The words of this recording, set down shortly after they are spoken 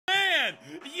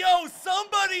Yo,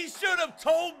 somebody should have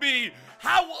told me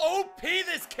how OP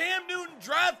this Cam Newton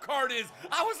draft card is.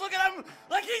 I was looking at him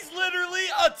like he's literally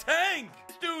a tank.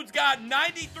 This dude's got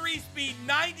 93 speed,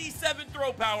 97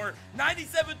 throw power,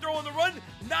 97 throw on the run,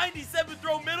 97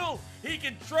 throw middle. He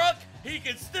can truck, he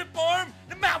can stiff arm.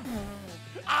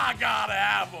 I gotta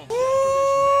have him.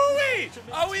 Woo-wee!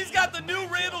 Oh, he's got the new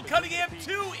Randall Cunningham,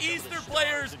 2 Easter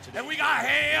players, and we got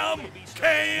Cam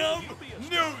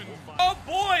Newton. Oh,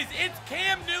 boys, it's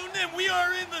Cam Newton, and we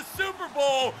are in the Super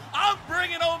Bowl. I'm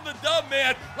bringing home the dub,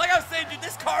 man. Like I was saying, dude,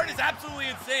 this card is absolutely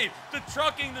insane. The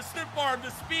trucking, the stiff arm,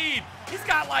 the speed. He's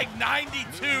got like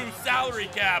 92 salary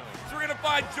cap. So we're going to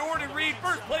find Jordan Reed,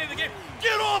 first play of the game.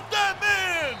 Get off that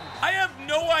man! I have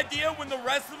no idea when the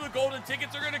rest of the golden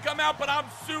tickets are going to come out, but I'm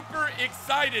super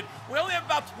excited. We only have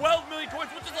about 12 million coins,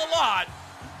 which is a lot.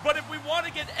 But if we want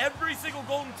to get every single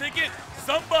golden ticket,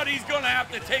 somebody's going to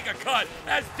have to take a cut.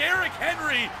 As Derrick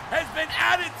Henry has been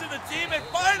added to the team, and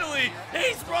finally,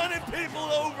 he's running people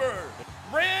over.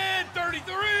 Red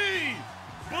 33,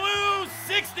 blue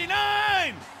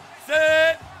 69,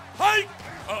 set, hike.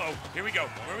 Uh-oh, here we go.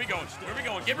 Where are we going? Where are we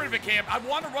going? Get rid of it, Cam. I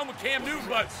want to run with Cam Newton,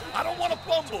 but I don't want to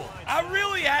fumble. I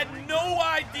really had no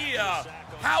idea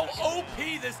how OP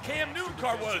this Cam Newton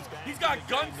card was. He's got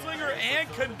gunslinger and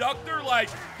conductor. Like,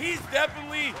 he's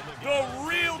definitely the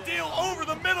real deal. Over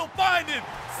the middle, finding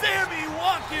Sammy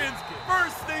Watkins,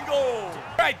 first and goal.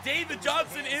 All right, David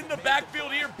Johnson in the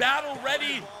backfield here, battle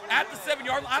ready at the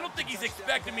 7-yard line. I don't think he's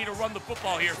expecting me to run the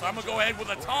football here, so I'm gonna go ahead with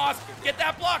a toss, get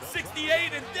that block,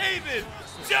 68, and David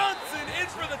Johnson in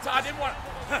for the tie.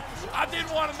 I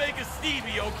didn't want to make a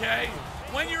Stevie, okay?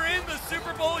 When you're in the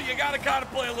Super Bowl, you got to kind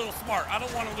of play a little smart. I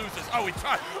don't want to lose this. Oh, he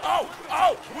tried. Oh,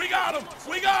 we got him.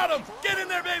 We got him. Get in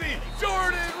there, baby.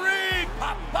 Jordan Reed.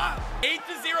 Pop, pop.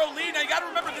 8-0 lead. Now, you got to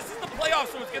remember, this is the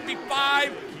playoffs, so it's going to be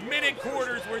 5-minute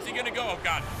quarters. Where's he going to go? Oh,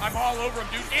 God. I'm all over him,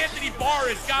 dude. Anthony Barr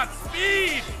has got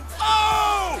speed.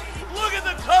 Oh, look at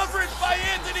the coverage by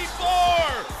Anthony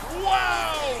Barr.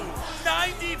 Wow.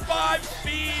 95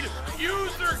 speed.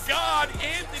 User God,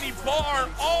 Anthony Barr,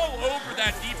 all over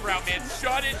that deep route, man.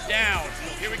 Shut it down.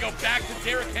 Here we go, back to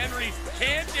Derrick Henry.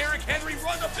 Can Derrick Henry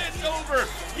run the bench over?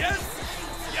 Yes,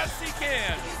 yes he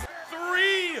can.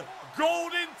 3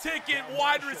 golden ticket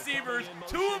wide receivers,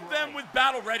 2 of them with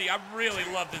battle ready. I really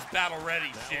love this battle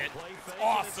ready shit. It's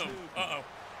awesome. Uh-oh,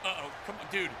 come on,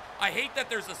 dude. I hate that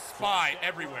there's a spy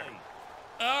everywhere.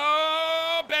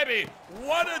 Oh, baby,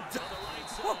 what a...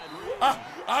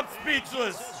 I'm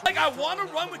speechless. Like, I want to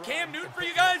run with Cam Newton for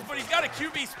you guys, but he's got a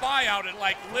QB spy out at,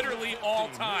 like, literally all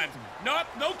times. Nope,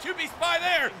 no QB spy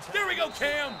there. There we go,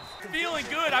 Cam. Feeling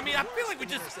good. I mean, I feel like we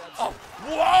just... Oh,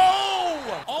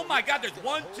 whoa! Oh, my God, there's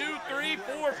 1, 2, 3,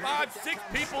 4, 5, 6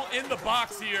 people in the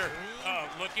box here.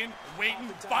 Looking, waiting,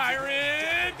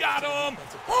 firing. Got him.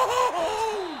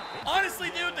 Oh! Honestly,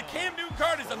 dude, the Cam Newton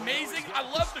card is amazing. I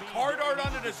love the card art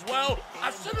on it as well.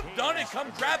 I should have done it come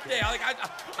draft day.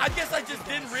 I guess I just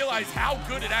didn't realize how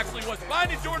good it actually was.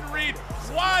 Finding Jordan Reed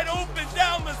wide open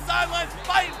down the sidelines,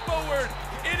 fighting forward.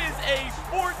 It is a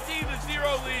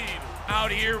 14-0 lead.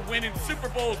 Out here winning Super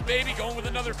Bowls, baby. Going with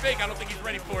another fake. I don't think he's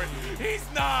ready for it. He's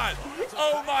not.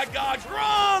 Oh, my God.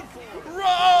 Gronk!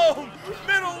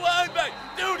 Middle linebacker.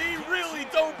 Dude, he really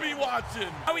don't be watching.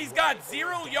 Oh, he's got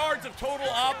 0 yards of total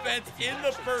offense in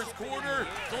the first quarter.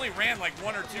 He's only ran like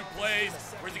 1 or 2 plays.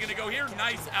 Where's he going to go here?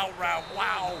 Nice out route.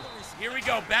 Wow. Here we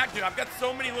go. Back, dude. I've got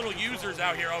so many little users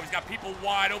out here. Oh, he's got people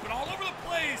wide open all over the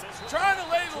place, trying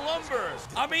to lay the lumber.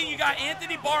 I mean, you got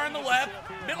Anthony Barr on the left,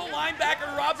 middle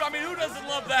linebacker, Rob. I mean, who doesn't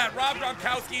love that? Rob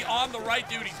Gronkowski on the right,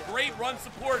 dude. He's great run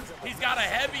support. He's got a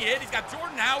heavy hit. He's got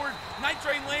Jordan Howard, Night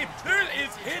Train Lane. There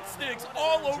is hit sticks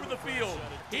all over the field.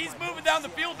 He's moving down the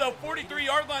field, though,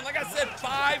 43-yard line. Like I said,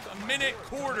 5-minute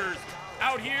quarters.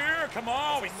 Out here, come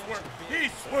on. He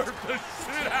swerved the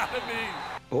shit out of me.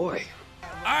 Boy.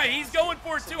 All right, he's going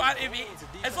for it, too.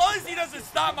 As long as he doesn't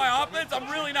stop my offense, I'm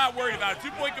really not worried about it.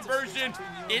 2-point conversion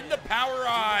in the power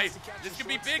eye. This could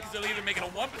be big because they'll either make it a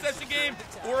 1-possession game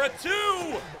or a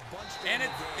 2. And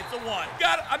it's a 1.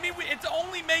 It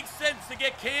only makes sense to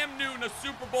get Cam Newton a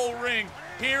Super Bowl ring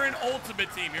here in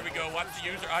Ultimate Team. Here we go. Watch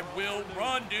the user. I will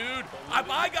run, dude. If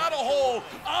I got a hole,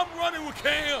 I'm running with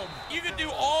Cam. You can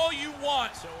do all you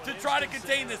want to try to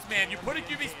contain this man. You put a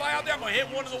QB spy out there, I'm going to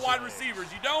hit one of the wide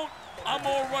receivers. You don't? I'm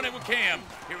gonna run it with Cam.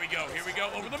 Here we go,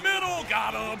 over the middle,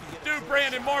 got him. Dude,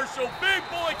 Brandon Marshall, big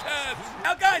boy catch.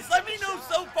 Now guys, let me know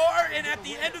so far in at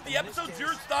the end of the episode,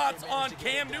 your thoughts on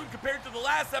Cam Newton compared to the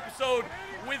last episode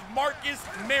with Marcus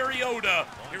Mariota.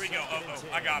 Here we go.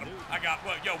 I got him.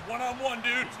 What? Yo, one-on-one,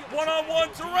 dude.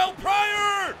 One-on-one, Terrell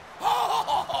Pryor.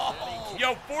 Oh!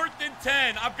 Yo, 4th and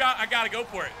 10. I got to go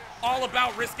for it. All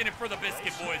about risking it for the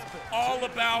biscuit, boys. All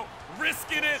about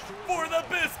risking it for the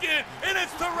biscuit. And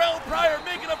it's Terrell Pryor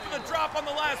making up for the drop on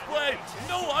the last play.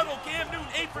 No huddle. Cam Newton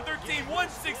 8 for 13,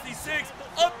 166.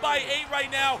 Up by 8 right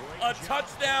now. A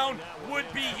touchdown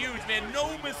would be huge, man.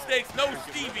 No mistakes. No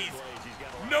Stevies.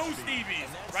 No Stevies.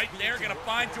 Right there, gonna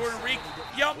find Jordan Reed.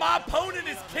 Yo, my opponent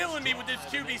is killing me with this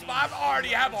QB spot. I already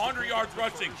have 100 yards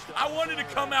rushing. I wanted to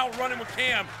come out running with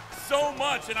Cam so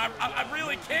much, and I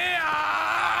really can't.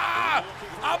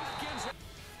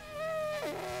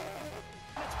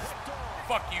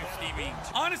 Fuck you, Stevie.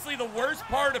 Honestly, the worst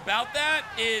part about that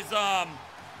is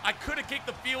I could have kicked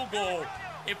the field goal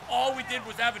if all we did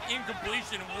was have an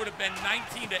incompletion. It would have been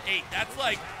 19-8. That's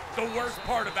like the worst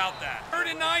part about that.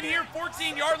 3rd and 9 here,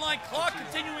 14-yard line, clock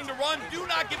continuing to run. Do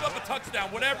not give up a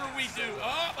touchdown, whatever we do.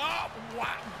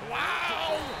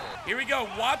 Wow. Here we go.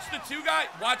 Watch the two guys.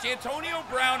 Watch Antonio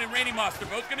Brown and Randy Moss. They're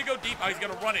both going to go deep. Oh, he's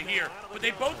going to run it here. But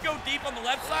they both go deep on the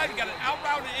left side. You got an out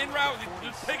route and in route.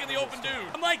 Just picking the open dude.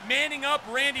 I'm like manning up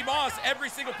Randy Moss every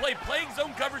single play. Playing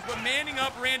zone coverage, but manning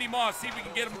up Randy Moss. See if we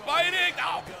can get him fighting.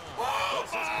 Oh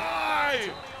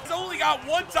my. He's only got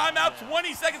one timeout,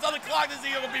 20 seconds on the clock. This is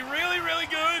going to be really, really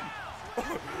good.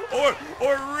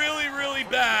 or really, really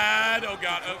bad. Oh,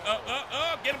 God.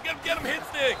 Get him, hit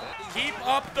stick. Keep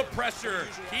up the pressure.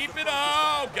 Keep it up.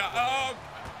 Oh, God. Oh.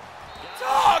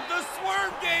 Dog, the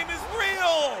swerve game is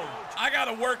real. I got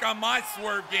to work on my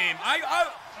swerve game.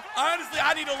 Honestly,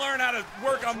 I need to learn how to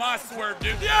work on my swerve,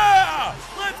 dude. Yeah!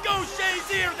 Let's go,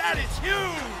 Shazier. That is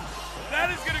huge. That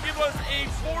is going to give us a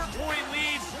 4-point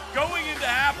lead going into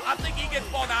half. I think he gets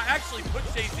ball now. Actually put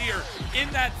Shazier in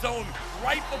that zone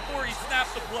right before he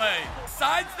snapped the play.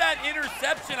 Besides that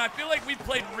interception, I feel like we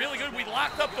played really good. We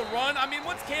locked up the run. I mean,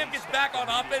 once Cam gets back on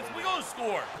offense, we're going to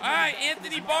score. All right,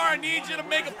 Anthony Barr, I need you to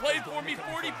make a play for me.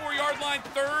 44-yard line,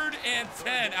 3rd and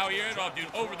 10. Out here,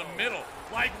 dude, over the middle.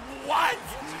 Like, what?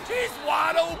 He's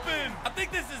wide open. I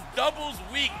think this is doubles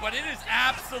week, but it is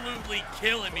absolutely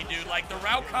killing me, dude. Like, the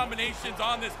route combinations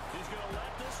on this.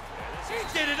 He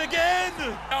did it again.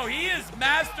 No, he has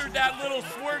mastered that little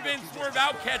swerve in, swerve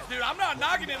out catch, dude. I'm not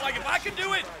knocking it. Like, if I could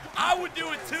do it, I would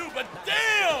do it too. But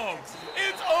damn,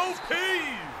 it's OP.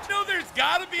 You know, there's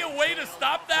got to be a way to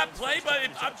stop that play, but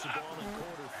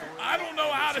I don't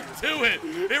know how to do it.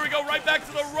 Here we go, right back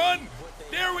to the run.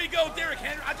 There we go, Derrick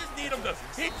Henry. I just need him to,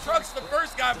 he trucks the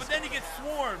first guy, but then he gets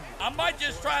swarmed. I might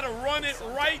just try to run it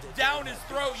right down his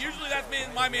throat. Usually that's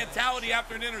my mentality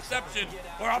after an interception,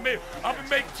 or I'm gonna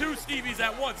make 2 Stevies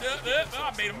at once.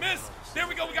 I made a miss. There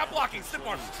we go, we got blocking. Stiff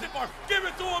arm, give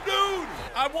it to him, dude.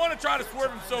 I want to try to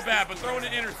swerve him so bad, but throwing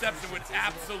an interception would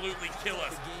absolutely kill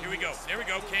us. Here we go, there we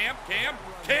go, Cam.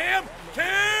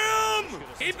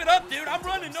 Keep it up, dude. I'm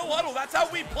running no huddle. That's how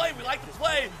we play. We like to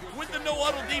play with the no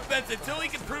huddle defense until he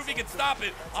can prove he can stop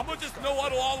it. I'm gonna just no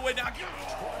huddle all the way down.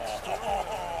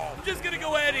 I'm just gonna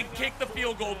go ahead and kick the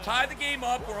field goal, tie the game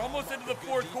up. We're almost into the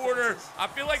 4th quarter. I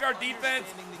feel like our defense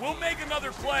will make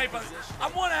another play, but I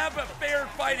want to have a fair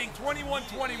fighting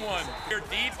 21-21. Here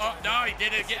deep. Oh, no, he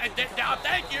did it again. No,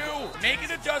 thank you.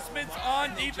 Making adjustments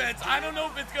on defense. I don't know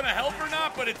if it's gonna help or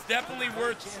not, but it's definitely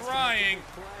worth trying.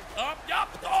 Up.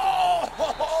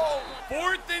 Oh!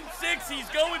 4th and 6. He's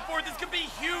going for it. This could be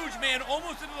huge, man.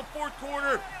 Almost into the 4th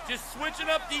quarter. Just switching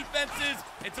up defenses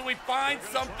until we find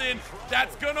something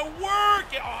that's going to work.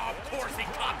 Oh, of course he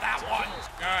caught that one.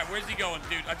 All right, where's he going,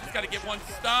 dude? I just got to get one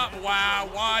stop. Wow,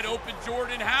 wide open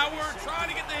Jordan Howard trying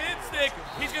to get the hit stick.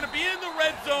 He's going to be in the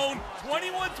red zone.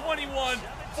 21-21.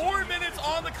 4 minutes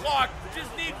on the clock. Just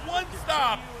need one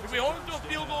stop. If we hold him to a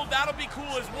field goal, that'll be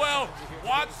cool as well.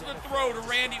 Watch the throw to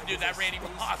Randy. Dude, that Randy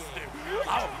Moss, dude.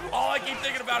 All I keep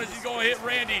thinking about is he's going to hit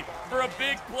Randy for a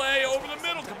big play over the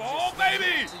middle. Come on,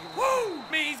 baby. Woo! I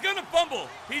mean, he's going to fumble.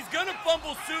 He's going to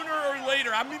fumble sooner or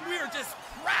later. I mean, we are just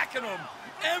cracking him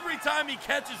every time he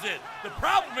catches it. The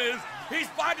problem is he's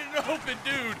finding an open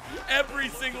dude every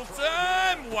single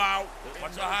time. Wow.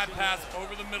 Watch the high pass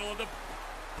over the middle of the...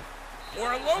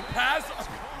 Or a low pass.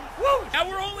 Woo! Now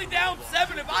we're only down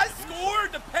 7. If I score,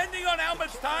 depending on how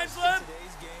much time's left,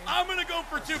 I'm gonna go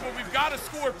for 2, but we've got to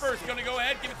score first. Gonna go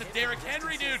ahead, give it to Derrick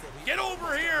Henry, dude. Get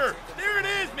over here. There it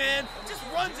is, man. Just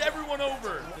runs everyone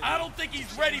over. I don't think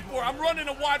he's ready for it. I'm running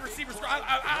a wide receiver.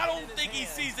 I don't think he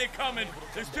sees it coming.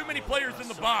 There's too many players in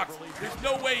the box. There's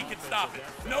no way he can stop it.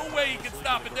 No way he can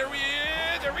stop it. There we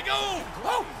go.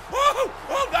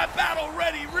 Oh, that battle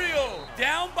ready, real.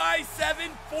 Down by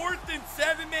 7, 4th and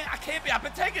 7, man. I can't be. I've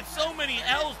been taking so many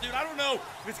L's, dude. I don't know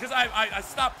if it's because I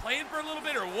stopped playing for a little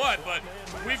bit or what, but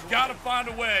we've got to find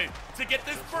a way to get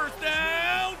this first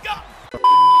down. Go.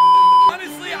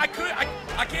 Honestly, I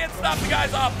can't stop the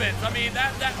guy's offense. I mean,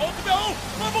 that ultimate,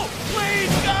 fumble, please,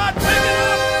 God, pick it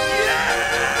up.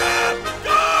 Yeah!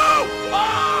 Go! Oh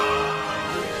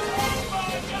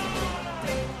my God!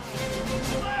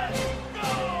 Let's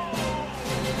go!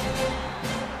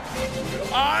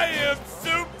 I am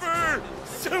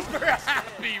super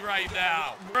happy right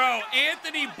now. Bro,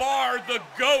 Anthony Barr, the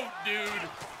GOAT, dude.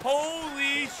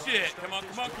 Holy shit. Come on,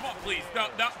 please. No,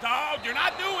 you're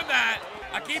not doing that.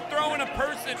 I keep throwing a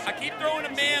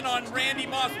man on Randy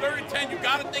Moss. 3rd and 10, you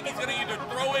gotta think he's gonna either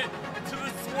throw it to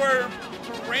the swerve.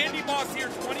 Randy Moss here,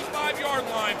 25-yard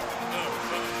line.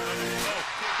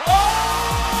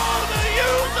 Oh, the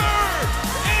user!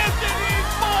 Anthony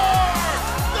Barr!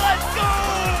 Let's go!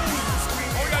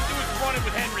 All we gotta do is run it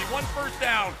with Henry. 1 first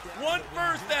down. 1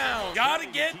 first down. Gotta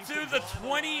get to the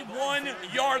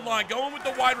 21-yard line. Going with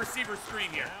the wide receiver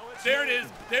screen here. There it is.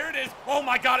 Oh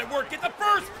my God, it worked. Get the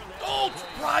first. Oh,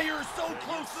 Pryor so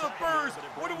close to the first.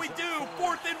 What do we do?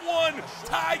 4th and 1.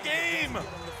 Tie game.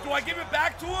 Do I give it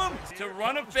back to him? To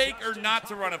run a fake or not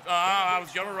to run a I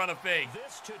was going to run a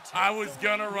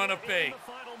fake.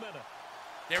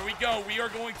 There we go. We are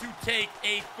going to take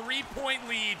a 3-point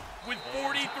lead with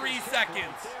 43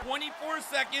 seconds. 24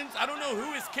 seconds. I don't know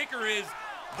who his kicker is,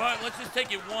 but let's just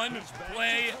take it one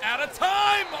play at a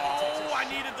time. Oh, I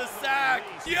needed the sack.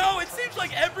 Yo, it seems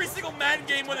like every single Madden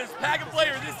game, whether it's pack and play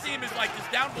or this team, is like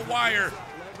just down the wire.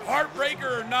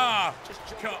 Heartbreaker or nah.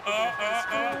 Oh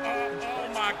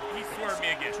my, he swerved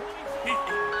me again.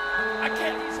 I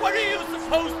can't, what are you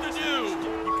supposed to do?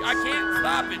 I can't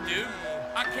stop it, dude.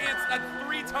 I can't, that's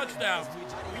 3 touchdowns.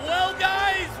 Well,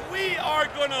 guys, we are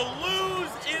going to lose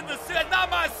in the set. Not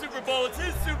my Super Bowl. It's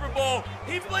his Super Bowl.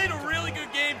 He played a really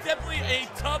good game. Definitely a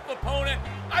tough opponent.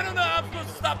 I don't know how I'm supposed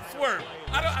to stop the swerve.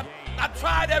 I've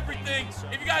tried everything.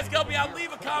 If you guys help me out,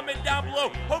 leave a comment down below.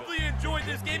 Hopefully you enjoyed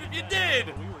this game. If you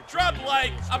did, drop a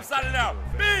like. I'm signing out.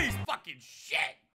 Peace. Fucking shit.